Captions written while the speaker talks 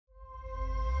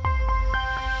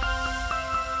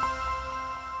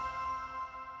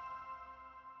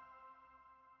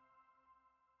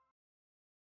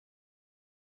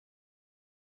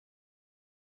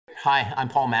Hi, I'm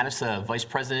Paul Mattis, Vice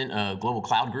President of Global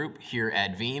Cloud Group here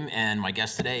at Veeam, and my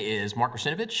guest today is Mark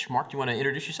Russinovich. Mark, do you want to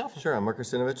introduce yourself? Sure, I'm Mark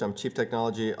Russinovich. I'm Chief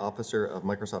Technology Officer of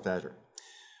Microsoft Azure.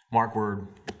 Mark, we're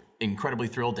incredibly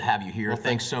thrilled to have you here. Well,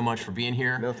 thanks so much for being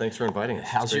here. No, thanks for inviting us.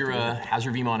 How's your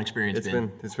Veeam experience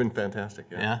been? It's been fantastic.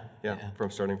 Yeah?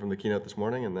 From starting from the keynote this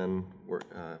morning and then we're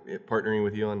partnering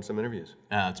with you on some interviews.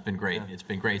 It's been great. Yeah. It's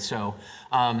been great. So,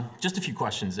 just a few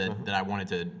questions that I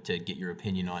wanted to get your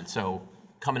opinion on. So,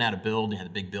 coming out of Build, you had a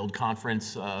big Build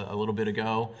conference a little bit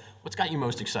ago. What's got you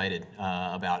most excited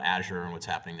about Azure and what's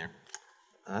happening there?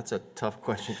 That's a tough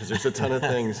question because there's a ton of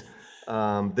things.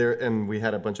 And we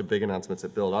had a bunch of big announcements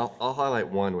at Build. I'll highlight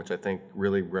one which I think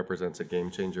really represents a game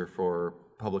changer for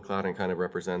public cloud and kind of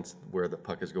represents where the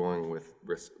puck is going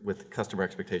with customer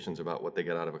expectations about what they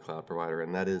get out of a cloud provider,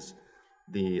 and that is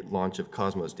the launch of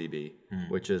Cosmos DB,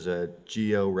 which is a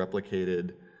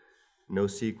geo-replicated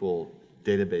NoSQL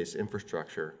database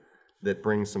infrastructure that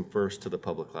brings some firsts to the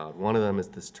public cloud. One of them is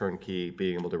this turnkey,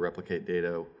 being able to replicate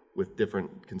data with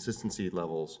different consistency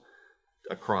levels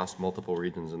across multiple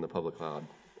regions in the public cloud.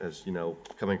 As you know,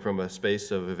 coming from a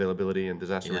space of availability and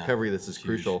disaster recovery, this is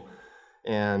crucial.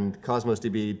 And Cosmos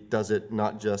DB does it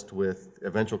not just with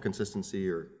eventual consistency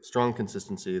or strong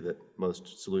consistency that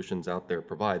most solutions out there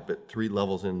provide, but 3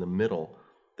 levels in the middle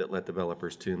that let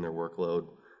developers tune their workload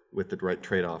with the right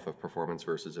trade-off of performance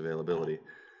versus availability.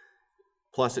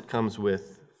 Plus, it comes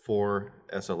with 4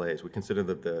 SLAs. We consider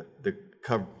that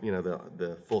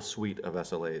the full suite of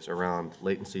SLAs around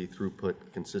latency, throughput,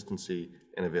 consistency,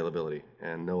 and availability.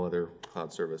 And no other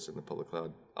cloud service in the public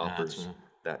cloud offers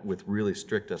that, with really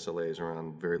strict SLAs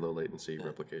around very low latency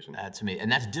replication. That's amazing, and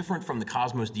that's different from the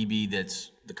Cosmos DB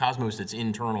that's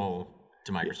internal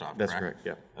to Microsoft. Yeah, that's correct.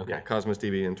 Yeah. Okay. Yeah, Cosmos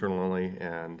DB internal only,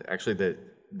 and actually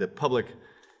the public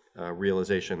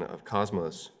realization of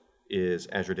Cosmos is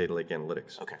Azure Data Lake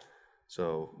Analytics. Okay.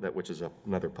 So which is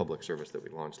another public service that we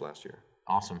launched last year.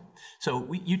 Awesome.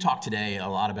 So you talked today a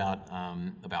lot about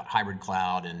hybrid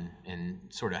cloud and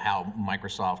sort of how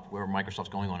where Microsoft's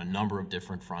going on a number of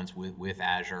different fronts with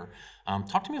Azure.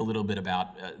 Talk to me a little bit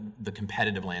about the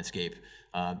competitive landscape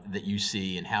that you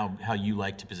see and how you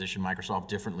like to position Microsoft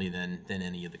differently than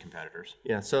any of the competitors.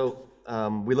 Yeah. So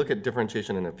we look at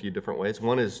differentiation in a few different ways.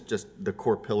 One is just the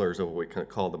core pillars of what we kind of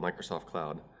call the Microsoft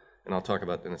Cloud. And I'll talk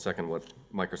about in a second what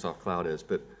Microsoft Cloud is,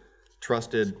 but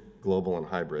trusted, global, and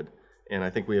hybrid. And I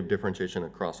think we have differentiation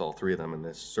across all 3 of them, and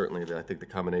this certainly, I think the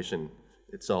combination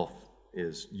itself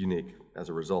is unique as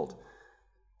a result.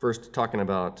 First, talking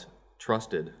about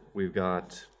trusted, we've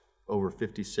got over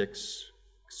 56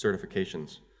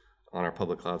 certifications on our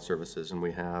public cloud services, and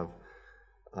we have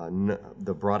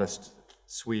the broadest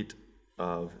suite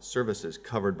of services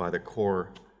covered by the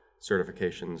core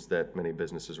certifications that many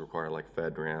businesses require, like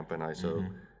FedRAMP and ISO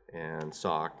and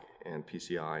SOC and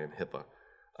PCI and HIPAA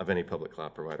of any public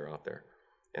cloud provider out there.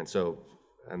 And so,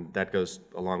 and that goes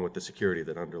along with the security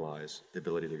that underlies the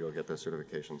ability to go get those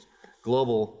certifications.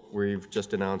 Global, we've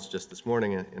just announced just this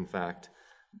morning, in fact,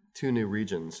 2 new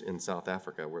regions in South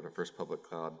Africa. We're the first public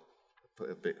cloud,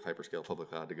 big hyperscale public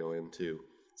cloud to go into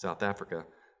South Africa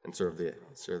and serve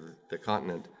the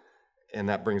continent. And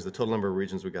that brings the total number of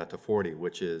regions we got to 40,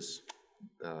 which is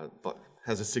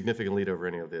has a significant lead over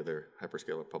any of the other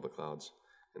hyperscaler public clouds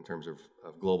in terms of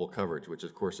global coverage, which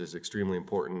of course is extremely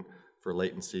important for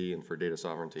latency and for data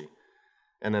sovereignty.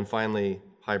 And then finally,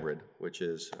 hybrid, which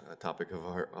is a topic of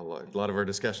a lot of our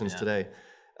discussions today.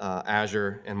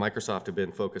 Azure and Microsoft have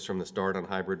been focused from the start on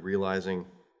hybrid, realizing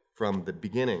from the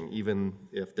beginning, even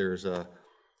if there's a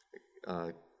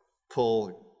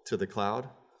pull to the cloud,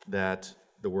 that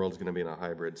the world's going to be in a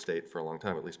hybrid state for a long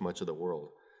time, at least much of the world.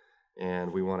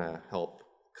 And we want to help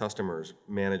customers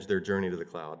manage their journey to the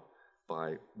cloud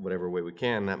by whatever way we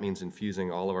can. That means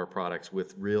infusing all of our products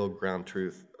with real ground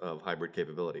truth of hybrid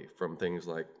capability, from things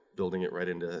like building it right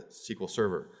into SQL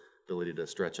Server, ability to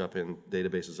stretch up in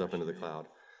databases up into the cloud,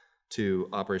 to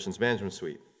Operations Management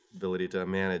Suite, ability to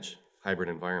manage hybrid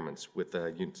environments with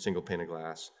a single pane of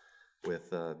glass,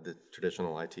 with the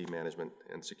traditional IT management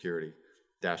and security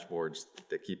dashboards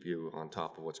that keep you on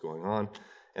top of what's going on.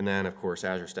 And then, of course,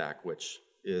 Azure Stack, which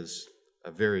is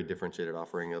a very differentiated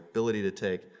offering, ability to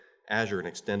take Azure and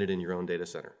extend it in your own data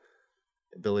center,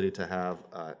 ability to have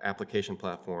an application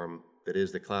platform that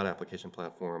is the cloud application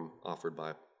platform offered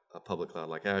by a public cloud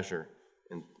like Azure,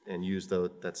 and use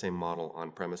that same model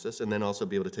on premises, and then also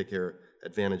be able to take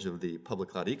advantage of the public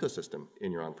cloud ecosystem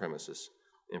in your on-premises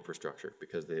infrastructure,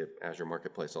 because the Azure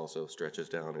Marketplace also stretches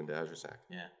down into Azure Stack.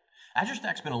 Yeah. Azure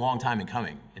Stack's been a long time in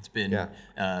coming. It's been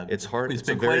it's hard. It's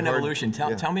been quite an evolution.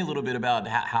 Tell me a little bit about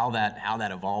how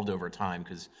that evolved over time,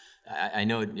 because I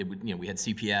know we had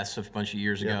CPS a bunch of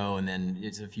years ago, and then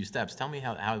it's a few steps. Tell me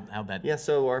how that. Yeah.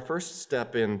 So our first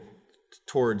step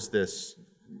towards this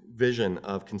vision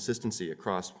of consistency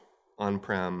across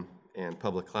on-prem and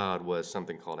public cloud was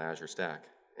something called Azure Stack.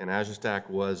 And Azure Stack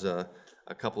was a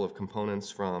couple of components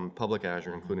from public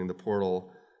Azure, including the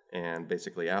portal and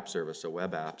basically app service, so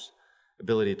web apps,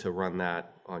 ability to run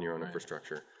that on your own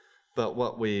infrastructure. But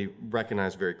what we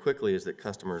recognized very quickly is that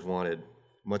customers wanted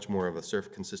much more of a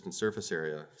consistent surface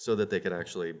area so that they could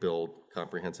actually build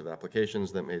comprehensive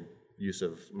applications that made use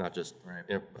of not just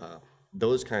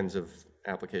those kinds of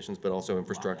applications, but also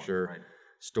infrastructure,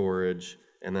 storage,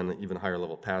 and then even higher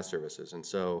level PaaS services. And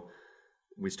so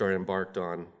we embarked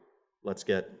on, let's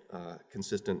get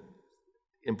consistent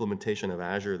implementation of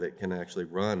Azure that can actually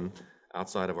run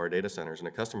outside of our data centers in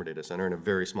a customer data center in a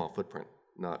very small footprint,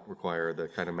 not require the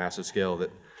kind of massive scale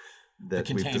that the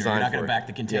container. we've designed. You're not going to back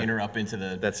the container up into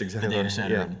the data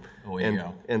center and away you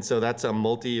go. And so that's a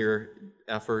multi-year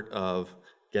effort of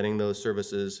getting those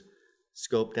services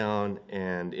scoped down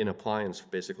and in appliance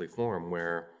basically form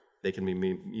where they can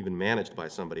be even managed by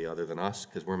somebody other than us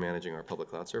because we're managing our public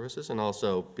cloud services, and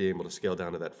also be able to scale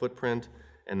down to that footprint,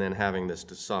 and then having this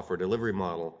software delivery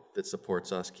model that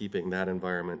supports us keeping that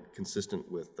environment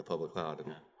consistent with the public cloud,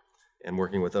 and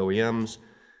working with OEMs.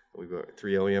 We've got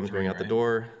 3 OEMs going out the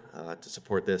door to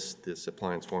support this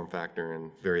appliance form factor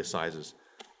in various sizes.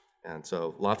 And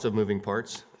so lots of moving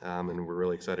parts, and we're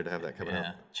really excited to have that coming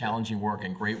up. Challenging work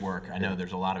and great work. I know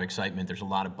there's a lot of excitement. There's a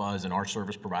lot of buzz in our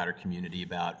service provider community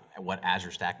about what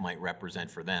Azure Stack might represent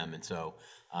for them. And so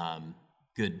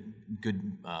good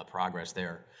progress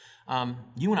there.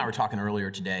 You and I were talking earlier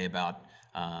today about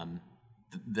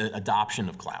the adoption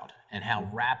of cloud and how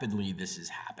rapidly this is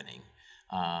happening.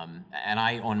 And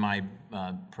I, on my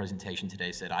presentation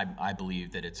today, said I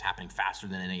believe that it's happening faster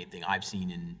than anything I've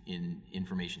seen in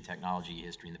information technology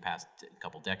history in the past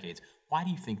couple decades. Why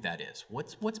do you think that is?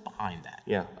 What's behind that?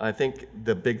 Yeah, I think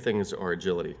the big things are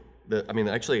agility.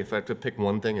 Actually, if I have to pick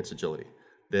one thing, it's agility.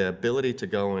 The ability to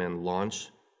go and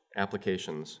launch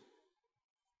applications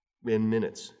in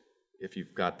minutes, if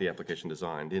you've got the application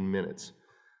designed, in minutes,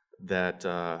 that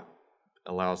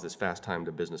allows this fast time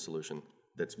to business solution.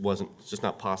 It's just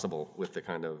not possible with the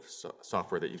kind of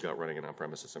software that you've got running in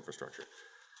on-premises infrastructure.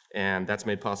 And that's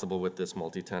made possible with this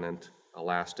multi-tenant,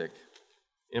 elastic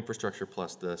infrastructure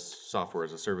plus this software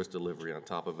as a service delivery on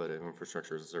top of it,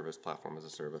 infrastructure as a service, platform as a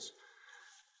service.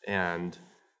 And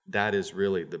that is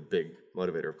really the big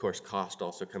motivator. Of course, cost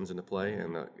also comes into play,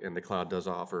 and the cloud does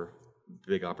offer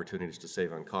big opportunities to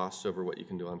save on costs over what you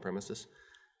can do on premises.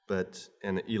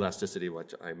 And the elasticity,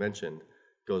 which I mentioned,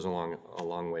 goes a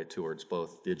long way towards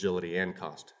both the agility and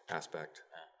cost aspect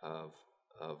of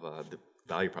the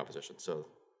value proposition. So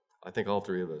I think all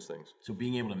 3 of those things. So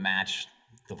being able to match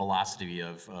the velocity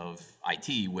of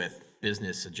IT with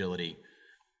business agility,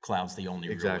 cloud's the only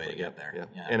real way to get there.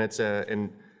 Yeah. And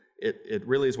it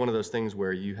really is one of those things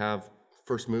where you have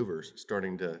first movers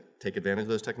starting to take advantage of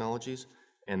those technologies,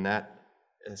 and that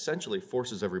essentially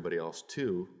forces everybody else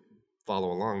to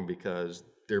follow along because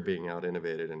they're being out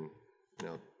innovated and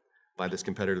by this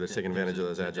competitor that's taking advantage of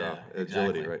those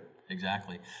agility, right?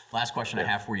 Exactly. Last question I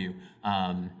have for you.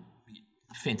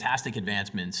 Fantastic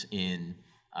advancements in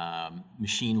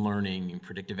machine learning and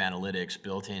predictive analytics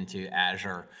built into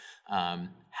Azure.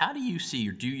 How do you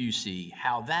see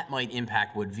how that might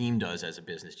impact what Veeam does as a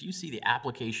business? Do you see the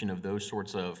application of those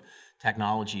sorts of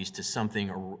technologies to something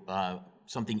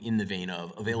in the vein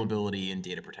of availability and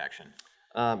data protection?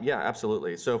 Yeah,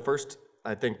 absolutely. So first,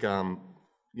 I think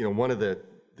one of the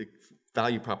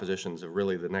value propositions of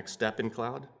really the next step in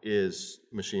cloud is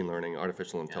machine learning,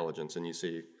 artificial intelligence, and you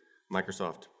see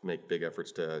Microsoft make big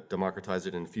efforts to democratize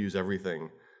it and infuse everything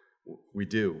we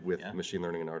do with machine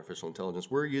learning and artificial intelligence.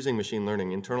 We're using machine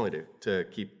learning internally to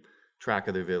keep track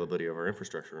of the availability of our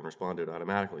infrastructure and respond to it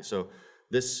automatically. So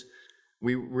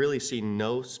we really see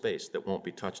no space that won't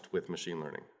be touched with machine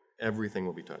learning. Everything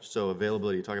will be touched. So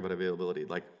availability, talk about availability,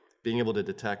 like being able to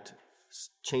detect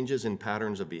changes in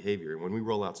patterns of behavior. When we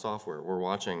roll out software, we're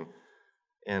watching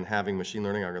and having machine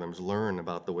learning algorithms learn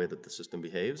about the way that the system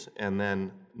behaves and then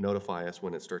notify us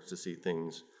when it starts to see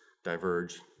things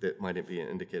diverge that might be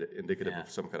indicative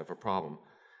of some kind of a problem.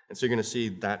 And so you're going to see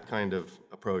that kind of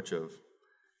approach of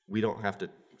we don't have to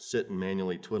sit and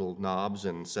manually twiddle knobs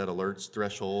and set alerts,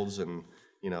 thresholds, and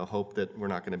hope that we're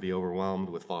not going to be overwhelmed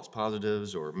with false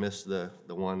positives or miss the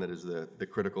one that is the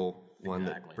critical one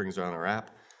that brings down our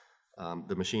app.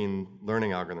 The machine learning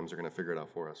algorithms are going to figure it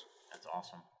out for us. That's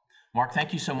awesome. Mark,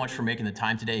 thank you so much for making the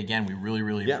time today. Again, we really,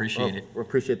 really Yeah, appreciate it. We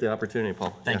appreciate the opportunity,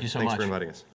 Paul. Thank you so thanks much. for inviting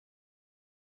us.